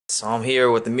So I'm here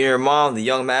with Amir Imam, the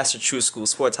young master, True School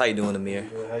Sports. How you doing, Amir?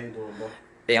 Good. How you doing, bro?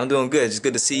 Hey, I'm doing good. It's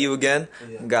good to see you again.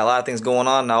 Yeah. We got a lot of things going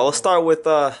on. Now we'll start with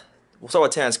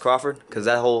Terence Crawford because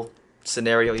that whole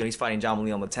scenario, he's fighting John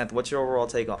Lee on the 10th. What's your overall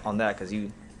take on that? Because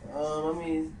you, I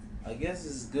mean, I guess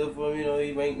it's good for him.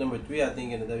 He ranked number 3, I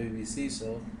think, in the WBC.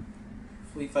 So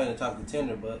if we fight a top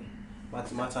contender, but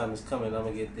my time is coming. I'm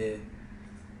gonna get there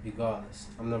regardless.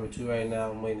 I'm number 2 right now.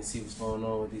 I'm waiting to see what's going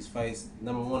on with these fights.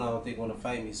 Number 1, I don't think want to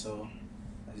fight me, so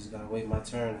I just gotta wait my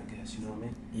turn, I guess. You know what I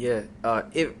mean?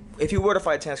 yeah. If you were to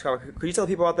fight Terence Crawford, could you tell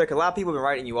people out there? Because a lot of people have been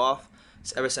writing you off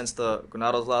ever since the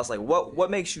Granados loss. Like,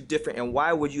 what makes you different, and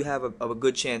why would you have a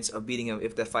good chance of beating him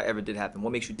if that fight ever did happen?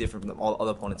 What makes you different from all the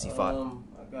other opponents he fought?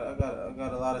 I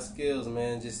got a lot of skills,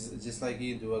 man. Just like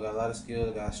you do. I got a lot of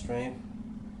skills. I got strength.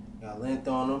 Got length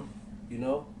on him. You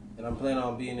know. And I'm planning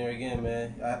on being there again,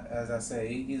 man. As I say,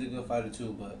 he's a good fighter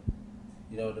too, but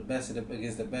the best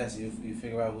against the best, you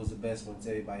figure out who's the best once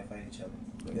everybody fight each other.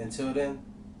 But until then,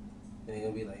 it ain't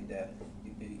gonna be like that.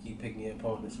 You keep picking your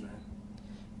opponents, man.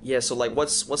 Yeah, so like,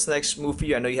 what's the next move for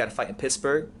you? I know you had a fight in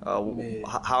Pittsburgh.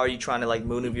 How are you trying to like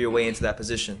maneuver your way into that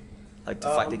position, like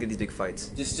to get these big fights?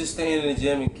 Just staying in the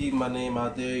gym and keeping my name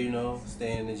out there.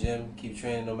 Staying in the gym, keep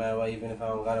training no matter what. Even if I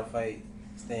don't gotta fight,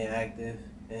 staying active,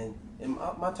 and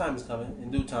my time is coming in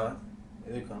due time.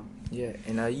 It'll come. Yeah,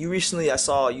 and you recently, I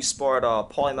saw you sparred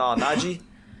Paulie Malignaggi.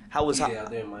 How was out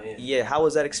there in Miami. Yeah, how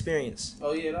was that experience?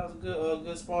 Oh yeah, that was a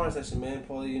good sparring session, man.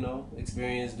 Paulie,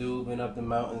 experienced dude, been up the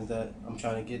mountains that I'm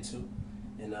trying to get to,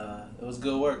 and it was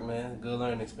good work, man. Good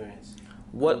learning experience.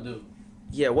 What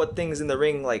things in the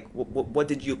ring, like what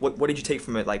did you take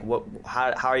from it? Like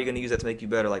how are you gonna use that to make you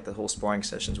better? Like the whole sparring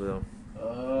sessions with him.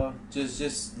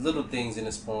 Just little things in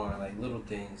the sparring, like little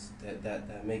things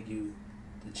that make you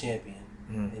the champion,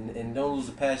 and don't lose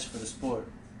the passion for the sport.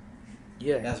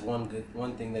 Yeah, that's one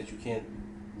thing that you can't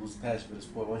lose the passion for the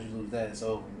sport. Once you lose that, it's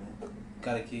over, man.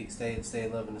 You gotta stay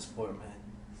loving the sport, man,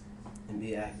 and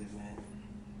be active, man.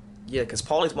 Yeah, because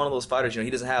Paulie's one of those fighters. He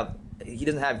doesn't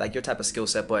have like your type of skill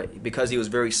set, but because he was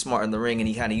very smart in the ring and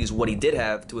he kind of used what he did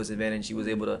have to his advantage, he was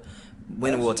able to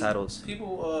win world titles.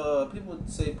 People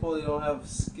say Paulie don't have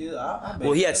skill.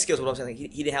 Well, he had skills. What I'm saying, he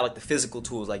didn't have like the physical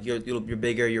tools. Like you're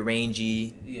bigger, you're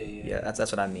rangy. Yeah.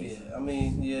 That's what I mean. Yeah, I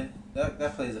mean,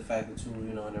 that plays a factor too,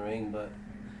 in the ring. But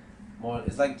more,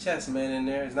 it's like chess, man. In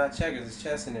there, it's not checkers, it's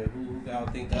chess in there. Who can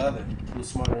outthink the other? Who's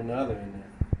smarter than the other in there?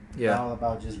 Yeah. It's all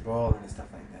about just brawling and stuff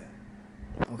like that.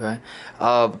 Okay.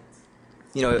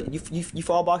 You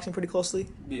follow boxing pretty closely?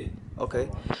 Yeah. Okay.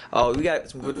 We got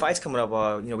some good fights coming up.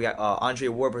 We got Andre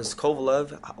Ward versus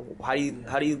Kovalev. What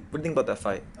do you think about that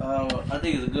fight? I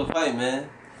think it's a good fight, man.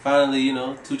 Finally,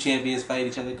 2 champions fight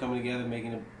each other, coming together,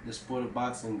 making the sport of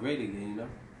boxing great again.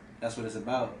 That's what it's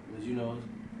about. But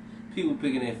people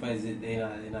picking their fights,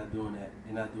 they're not doing that.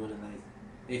 They're not doing it like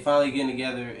they finally getting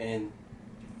together and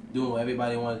doing what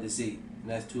everybody wanted to see, and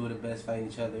that's 2 of the best fighting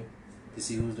each other. To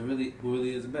see who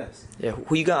really is the best. Yeah,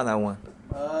 who you got on that one?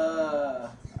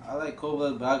 I like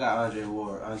Kovalev, but I got Andre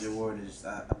Ward. Andre Ward is,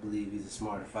 I believe, he's a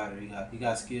smarter fighter. He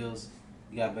got skills.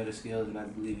 He got better skills, and I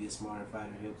believe he's a smarter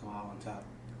fighter. He'll come out on top.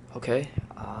 Okay,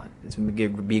 it's gonna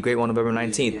be a great one, November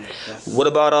 19th. Yeah, what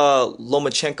about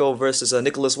Lomachenko versus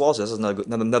Nicholas Walsh? That's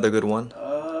another good one.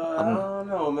 I don't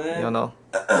know, man. You don't know?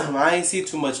 I ain't see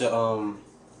too much of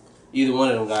either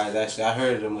one of them guys. Actually, I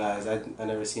heard of them guys. I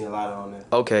never seen a lot on it.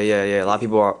 Okay, yeah. A lot of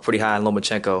people are pretty high on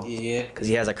Lomachenko. Yeah. Because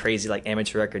he has a crazy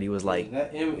amateur record. He was like.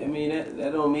 That don't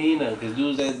mean nothing. Because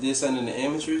dudes that did something in the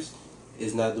amateurs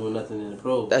is not doing nothing in the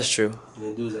pros. That's true.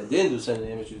 And the dudes that didn't do something in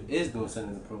the amateurs is doing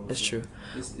something in the pros. That's true.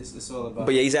 It's all about.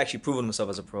 But yeah, he's actually proven himself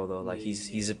as a pro though. Like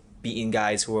he's beating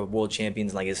guys who are world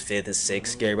champions, like his 5th, his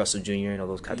 6th, Gary Russell Jr.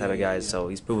 Those type of guys. So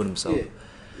he's proven himself. Yeah,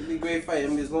 it'd be a great fight. I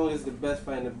mean, as long as the best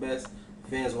fighting the best,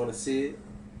 fans want to see it.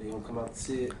 They gonna come out to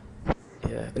see it.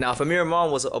 Yeah. Now, if Amir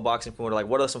Imam was a boxing promoter, like,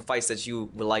 what are some fights that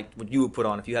you would put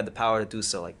on if you had the power to do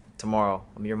so? Like tomorrow,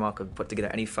 Amir Imam could put together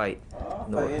any fight.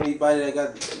 Fight anybody that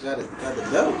got the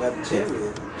belt, got the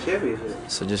championship.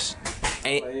 So just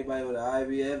anybody with an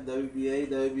IBF, WBA,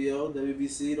 WBO,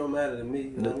 WBC, don't matter to me.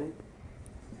 You know what I mean?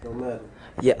 Don't matter.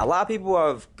 Yeah, a lot of people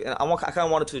have. I kind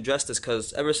of wanted to address this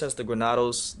because ever since the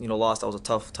Granados, loss, that was a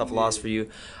tough loss for you.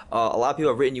 A lot of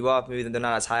people have written you off. Maybe they're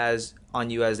not as high on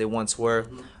you as they once were.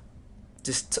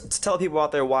 Just tell people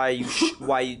out there why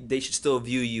they should still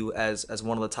view you as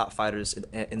one of the top fighters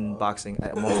in boxing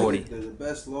at 140. They're the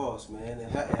best loss, man. It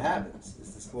happens.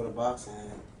 It's the sport of boxing.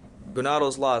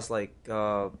 Granados lost.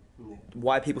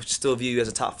 Why people should still view you as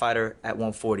a top fighter at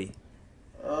 140?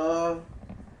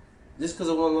 Just because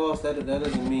of one loss, that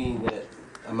doesn't mean that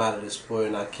I'm out of the sport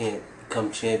and I can't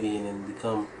become champion and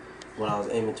become what I was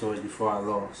aiming towards before I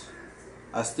lost.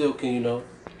 I still can, you know,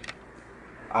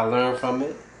 I learned from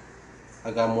it.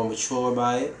 I got more mature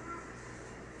by it.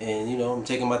 And, you know, I'm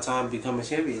taking my time becoming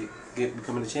champion,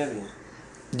 becoming a champion.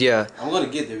 Yeah. I'm going to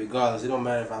get there regardless. It don't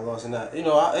matter if I lost or not. You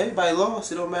know, everybody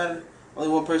lost. It don't matter. Only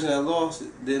one person that lost,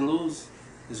 didn't lose,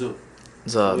 is who?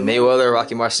 It's Mayweather,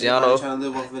 Rocky Marciano. Everybody trying to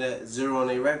live off of that 0 on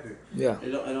their record. Yeah.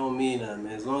 It don't mean nothing,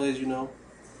 man. As long as, you know,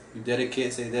 you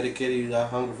stay dedicated, you got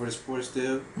hunger for the sport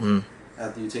still.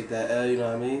 After you take that L, you know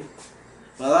what I mean?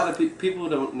 But a lot of people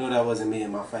don't know that wasn't me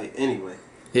in my fight anyway.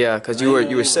 Yeah, because you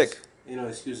were sick. You know,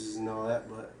 excuses and all that,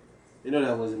 but you know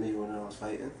that wasn't me when I was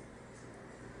fighting.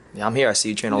 Yeah, I'm here. I see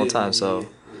you train all the time, so.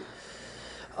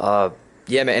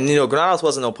 Yeah, man, and you know, Granados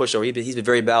wasn't no pushover. He's a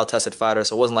very battle-tested fighter,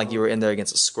 so it wasn't like you were in there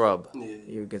against a scrub. Yeah.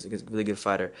 You were against a really good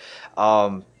fighter.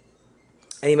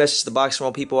 Any message to the boxing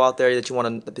world people out there that you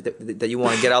want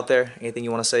to get out there? Anything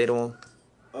you want to say to them?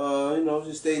 You know,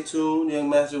 just stay tuned. Young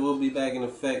Master will be back in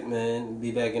effect, man.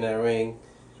 Be back in that ring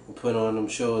and put on them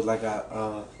shows like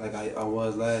I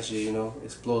was last year. You know,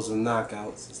 explosive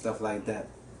knockouts and stuff like that.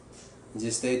 And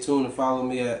just stay tuned and follow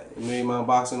me at Amir Imam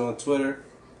Boxing on Twitter.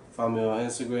 Follow me on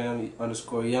Instagram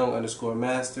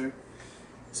 _young_master.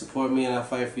 Support me and I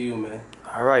fight for you, man.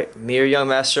 All right, Amir Young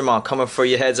Master Imam coming for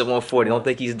your heads at 140. Don't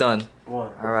think he's done.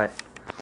 One. All right.